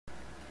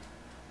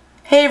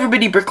Hey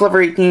everybody,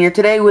 BrickLink here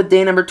today with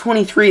day number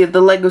 23 of the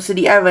LEGO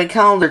City Advent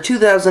Calendar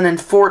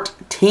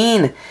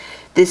 2014.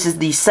 This is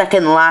the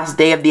second last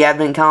day of the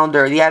Advent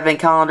Calendar. The Advent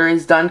Calendar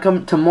is done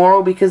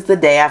tomorrow because the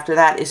day after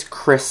that is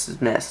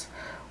Christmas.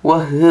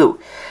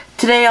 Woohoo!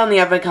 Today on the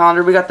Advent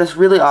Calendar we got this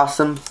really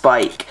awesome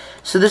bike.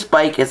 So this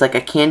bike is like a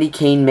candy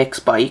cane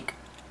mix bike.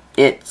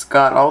 It's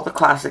got all the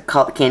classic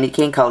candy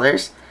cane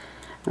colors.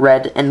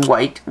 Red and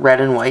white,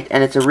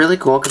 and it's a really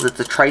cool because it's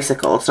a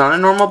tricycle. It's not a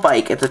normal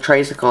bike, it's a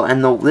tricycle,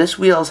 and this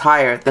wheel is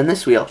higher than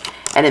this wheel,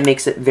 and it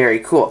makes it very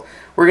cool.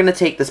 We're going to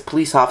take this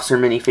police officer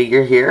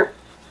minifigure here,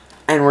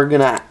 and we're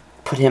going to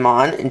put him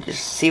on and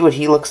just see what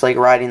he looks like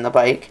riding the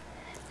bike.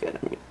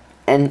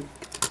 And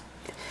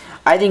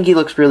I think he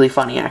looks really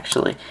funny,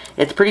 actually.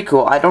 It's pretty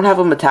cool. I don't have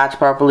him attached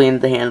properly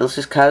into the handles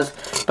just because,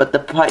 but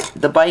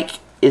the bike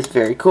is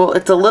very cool.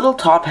 It's a little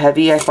top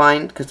heavy, I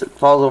find, because it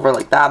falls over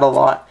like that a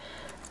lot.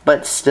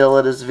 But still,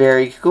 it is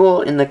very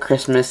cool in the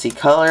Christmassy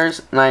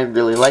colors, and I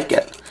really like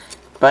it.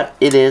 But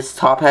it is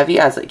top heavy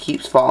as it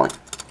keeps falling.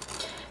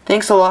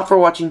 Thanks a lot for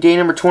watching day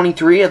number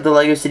 23 of the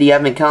LEGO City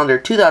Advent Calendar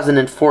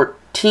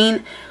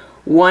 2014.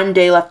 One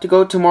day left to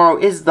go. Tomorrow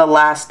is the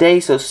last day,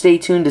 so stay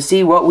tuned to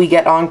see what we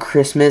get on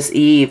Christmas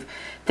Eve.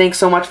 Thanks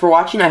so much for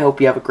watching. I hope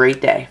you have a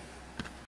great day.